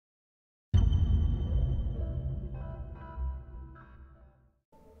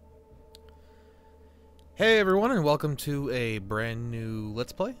Hey everyone, and welcome to a brand new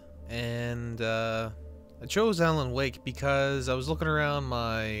Let's Play. And I chose Alan Wake because I was looking around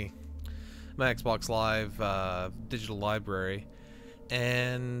my Xbox Live digital library,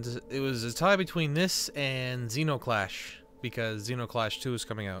 and it was a tie between this and Xenoclash, because Xenoclash 2 is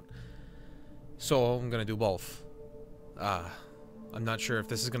coming out. So I'm gonna do both. I'm not sure if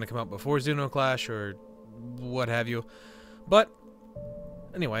this is gonna come out before Xenoclash or what have you, but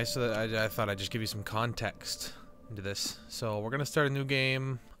anyway, so I thought I'd just give you some context into this. So we're gonna start a new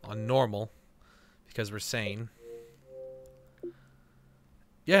game on normal because we're sane.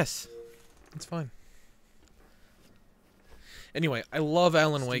 Yes, it's fine. Anyway, I love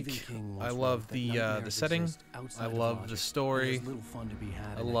Alan Wake. I love the setting. I love the story.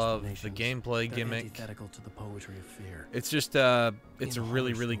 I love the gameplay gimmick. It's just it's a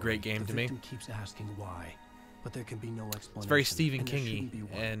really great game to me. But there can be no explanation. It's very Stephen King-y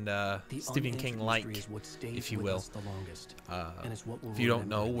and Stephen King-like, if you will. If you don't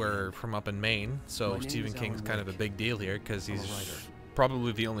know, we're from up in Maine, so Stephen King's kind of a big deal here because he's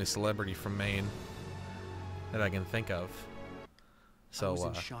probably the only celebrity from Maine that I can think of. So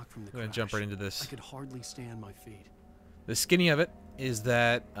I'm gonna jump right into this. I could hardly stand my feet. The skinny of it is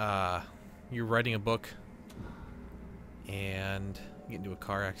that you're writing a book and you get into a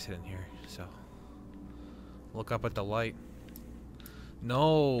car accident here, so look up at the light.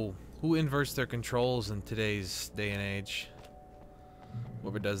 No! Who inverts their controls in today's day and age?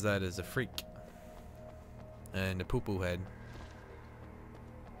 Whoever does that is a freak. And a poo-poo head.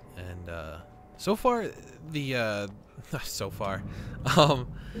 And, so far, the, as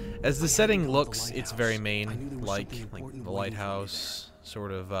the setting looks, it's very Maine-like. Like the lighthouse,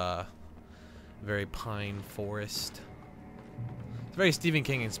 sort of, very pine forest. It's very Stephen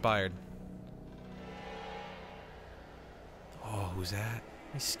King inspired. Oh, who's that?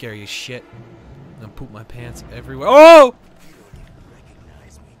 He's scary as shit. I'm gonna poop my pants everywhere. Oh!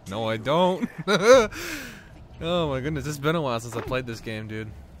 No, I don't. Oh my goodness, it's been a while since I played this game, dude.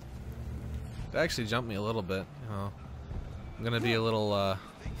 It actually jumped me a little bit. You know, I'm gonna be a little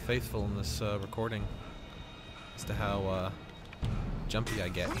faithful in this recording as to how jumpy I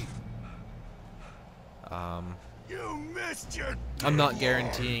get. I'm not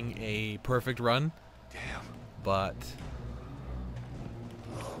guaranteeing a perfect run, but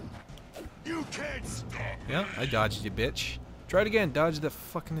you can't stop. Yeah, I dodged you, bitch. Try it again. Dodge the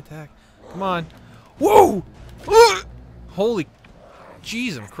fucking attack. Come on. Whoa! Holy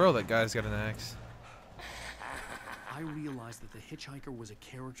jeez, I'm crow. That guy's got an axe. I realized that the hitchhiker was a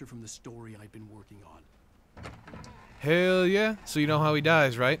character from the story I'd been working on. Hell yeah. So you know how he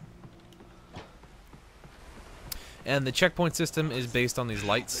dies, right? And the checkpoint system is based on these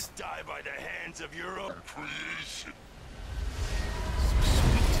lights. Die by the hands of your own creation.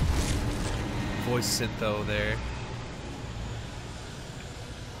 Voice syntho there.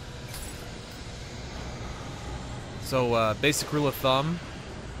 So basic rule of thumb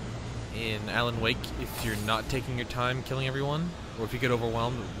in Alan Wake: if you're not taking your time killing everyone, or if you get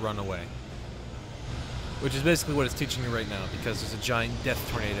overwhelmed, run away. Which is basically what it's teaching you right now, because there's a giant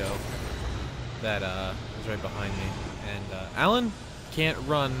death tornado that is right behind me, and Alan can't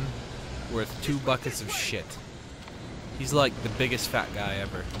run worth 2 buckets of shit. He's like the biggest fat guy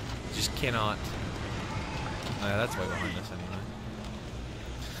ever. Just cannot. Oh, yeah, that's way behind us anyway.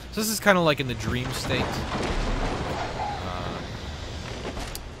 So this is kind of like in the dream state.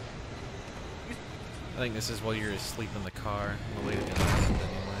 I think this is while you're asleep in the car. Related to that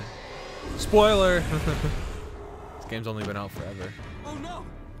anyway. Spoiler! This game's only been out forever. Oh no!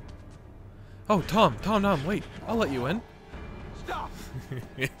 Oh, Tom, wait. I'll let you in. Stop!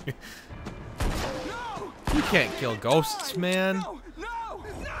 You can't kill ghosts, man. No!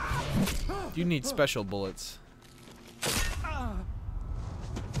 You need special bullets.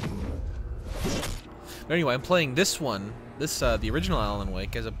 But anyway, I'm playing this one, the original Alan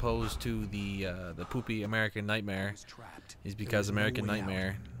Wake, as opposed to the poopy American Nightmare, is because American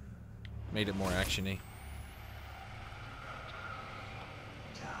Nightmare made it more actiony.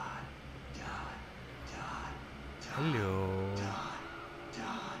 Hello.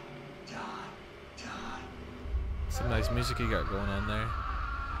 Some nice music you got going on there.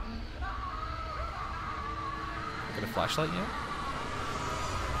 Got a flashlight yet?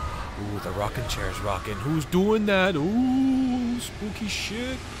 Ooh, the rocking chair's rocking. Who's doing that? Ooh, spooky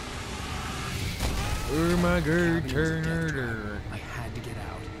shit. Oh my god, Turner. I had to get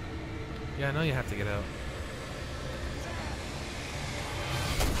out. Yeah, I know you have to get out.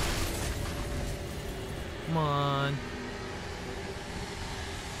 Come on.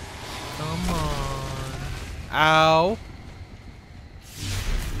 Come on. Ow.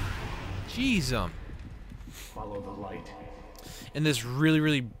 Jeez, Follow the light. And this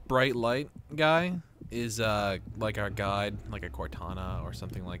really bright light guy is like our guide, like a Cortana or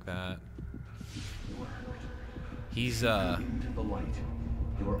something like that. He's Into the light.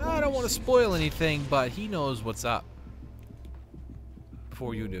 I don't want to spoil anything, but he knows what's up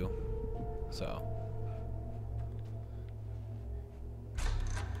before you do. So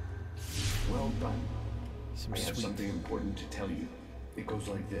Well done. some I have sweet. something important to tell you. It goes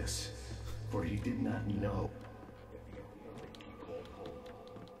like this. For he did not know.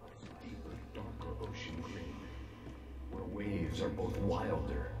 Deeper, darker ocean green, where waves are both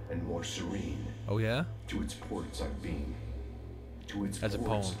wilder and more serene. Oh yeah? To its ports I've been. To its That's a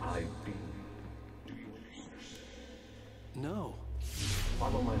ports poem. I've been. No.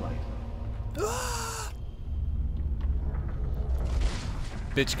 Follow my light.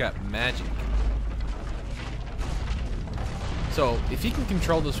 Bitch got magic. So, if he can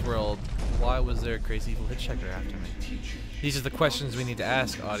control this world, why was there a crazy evil hitchhiker after me? These are the questions we need to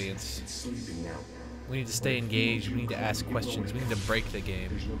ask, audience. It's sleeping now. We need to stay engaged. We need to ask questions. We need to break the game.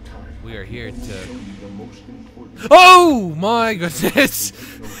 There's no time. We are here Show to... you the most important. Oh my goodness!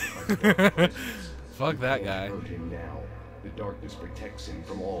 Fuck that guy. Hurt him now. The darkness protects him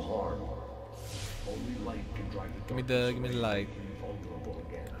from all harm. Only light can drive the Give me the light. vulnerable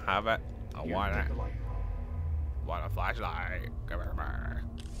again. Have it. I Here, want take it. the light. Want a flashlight. Give it to me.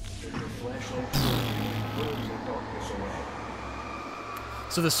 There's your flashlight. Burns the darkness away.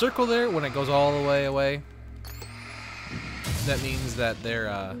 So the circle there, when it goes all the way away, that means that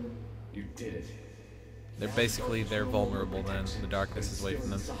they're You did it. they're vulnerable then. The darkness is away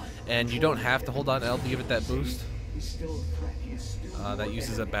from them. And you don't have to hold on to L to give it that boost. He's still a threat. He is still That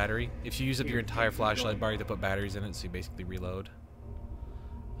uses a battery. If you use up your entire flashlight bar, you have to put batteries in it, so you basically reload.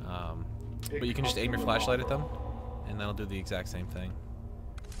 But you can just aim your flashlight at them, and that'll do the exact same thing.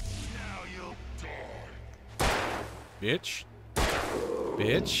 Bitch.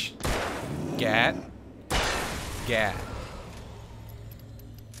 Bitch. Gat. Gat.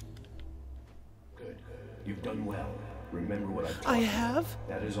 good. You've done well. Remember what I've taught I you. have?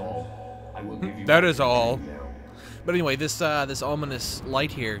 That is all. I will give you That what is you all. do now. But anyway, this ominous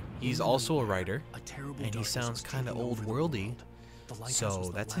light here, he's also a writer, A terrible and he darkness sounds was kind of taking over the old-worldy. world. The lighthouse So was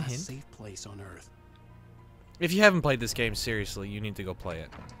the that's a last hint. safe place on Earth. If you haven't played this game, seriously, you need to go play it.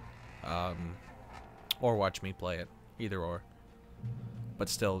 Or watch me play it. Either or. But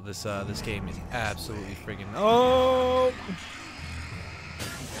still, this game is absolutely friggin' oh!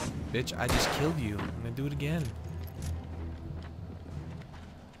 Bitch, I just killed you. I'm gonna do it again.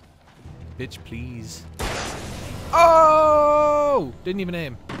 Bitch, please. Oh! Didn't even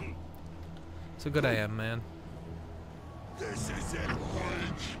aim. So good I am, man. This is it,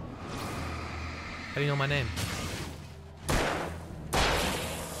 Orange. How do you know my name?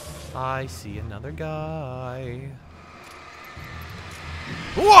 I see another guy.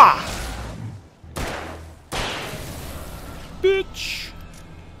 Wah! Bitch!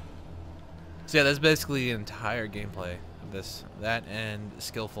 So yeah, that's basically the entire gameplay of this. That and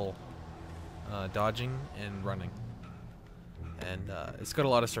skillful dodging and running. And it's got a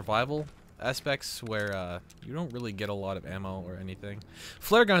lot of survival aspects where you don't really get a lot of ammo or anything.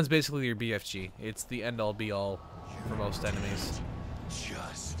 Flare gun is basically your BFG. It's the end-all be-all for most enemies.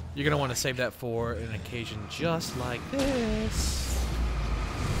 You're gonna want to save that for an occasion just like this.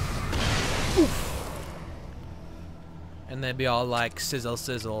 Oof. And then be all like sizzle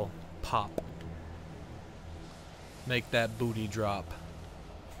sizzle pop. Make that booty drop.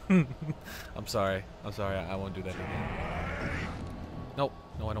 I'm sorry. I won't do that again. Nope.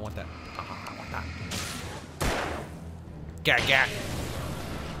 No, I don't want that. I want that. Gag, gag.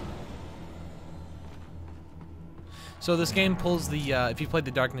 So this game pulls the, if you played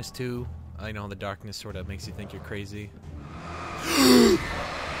the Darkness 2, I know the Darkness sort of makes you think you're crazy.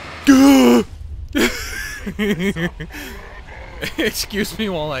 Excuse me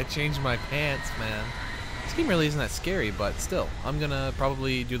while I change my pants, man. This game really isn't that scary, but still, I'm gonna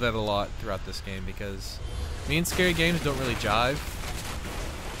probably do that a lot throughout this game because me and scary games don't really jive.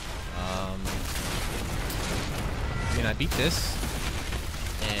 I mean, I beat this,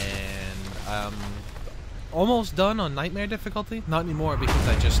 and I'm almost done on Nightmare difficulty. Not anymore because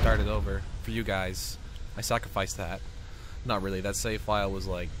I just started over for you guys. I sacrificed that. Not really. That save file was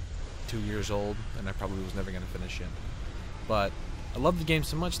like 2 years old, and I probably was never gonna finish it. But I love the game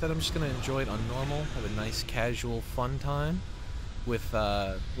so much that I'm just gonna enjoy it on normal, have a nice, casual, fun time with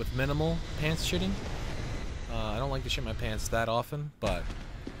minimal pants shitting. I don't like to shit my pants that often, but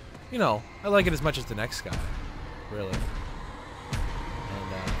you know, I like it as much as the next guy, really.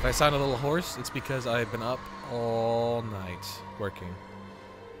 And if I sound a little hoarse, it's because I've been up all night working.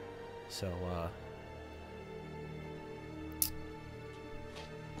 So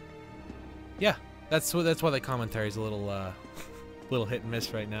yeah, that's why the commentary is a little little hit and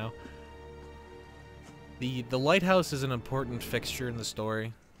miss right now. The lighthouse is an important fixture in the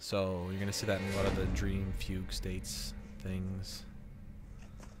story, so you're gonna see that in a lot of the dream fugue states things.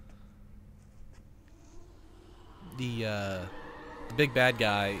 The big bad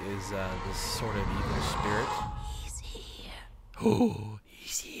guy is this sort of evil spirit. He's here. Oh,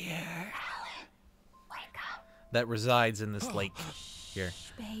 he's here. Alan, wake up. That resides in this lake here.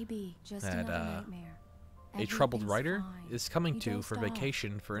 Baby, just That, another nightmare. A troubled Everything's writer fine. is coming You to dozed for off.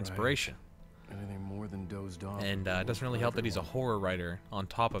 vacation for Right. inspiration. Anything more than dozed off. And would it be doesn't really for help that he's a everyone. horror writer on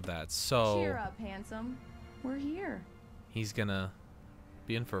top of that. So Cheer up, handsome. We're here. he's gonna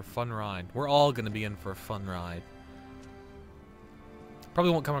be in for a fun ride. We're all gonna be in for a fun ride.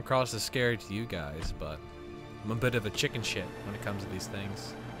 Probably won't come across as scary to you guys, but I'm a bit of a chicken shit when it comes to these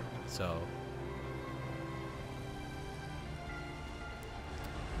things. So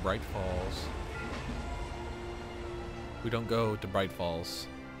Bright Falls. We don't go to Bright Falls.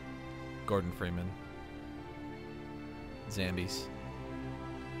 Gordon Freeman. Zambies.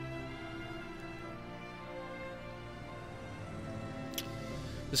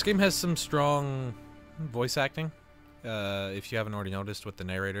 This game has some strong voice acting. If you haven't already noticed with the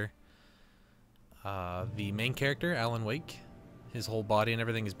narrator. The main character, Alan Wake, his whole body and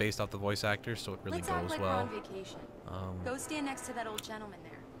everything is based off the voice actor, so it really Let's act goes like we're well. on vacation. Go stand next to that old gentleman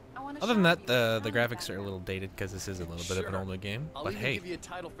there. I want to Other than that, the graphics are a little dated because this is a little bit of an Sure. older game. I'll But even hey, give you a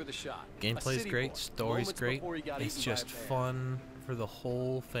title for the shot. A gameplay's city great, boy, story's moments great. before he got It's eaten by a just bear. fun for the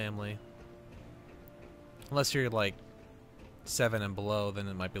whole family. Unless you're like 7 and below, then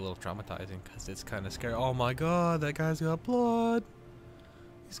it might be a little traumatizing because it's kind of scary. Oh my god, that guy's got blood.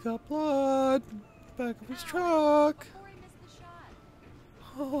 He's got blood. Back of his truck. Before he missed the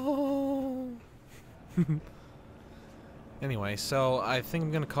shot. Oh. Anyway, so I think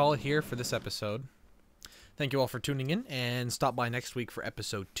I'm going to call it here for this episode. Thank you all for tuning in, and stop by next week for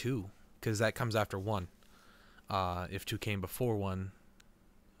episode 2, because that comes after 1. If 2 came before 1,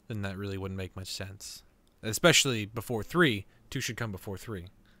 then that really wouldn't make much sense. Especially before 3, 2 should come before 3.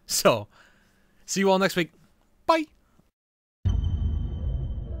 So, see you all next week. Bye!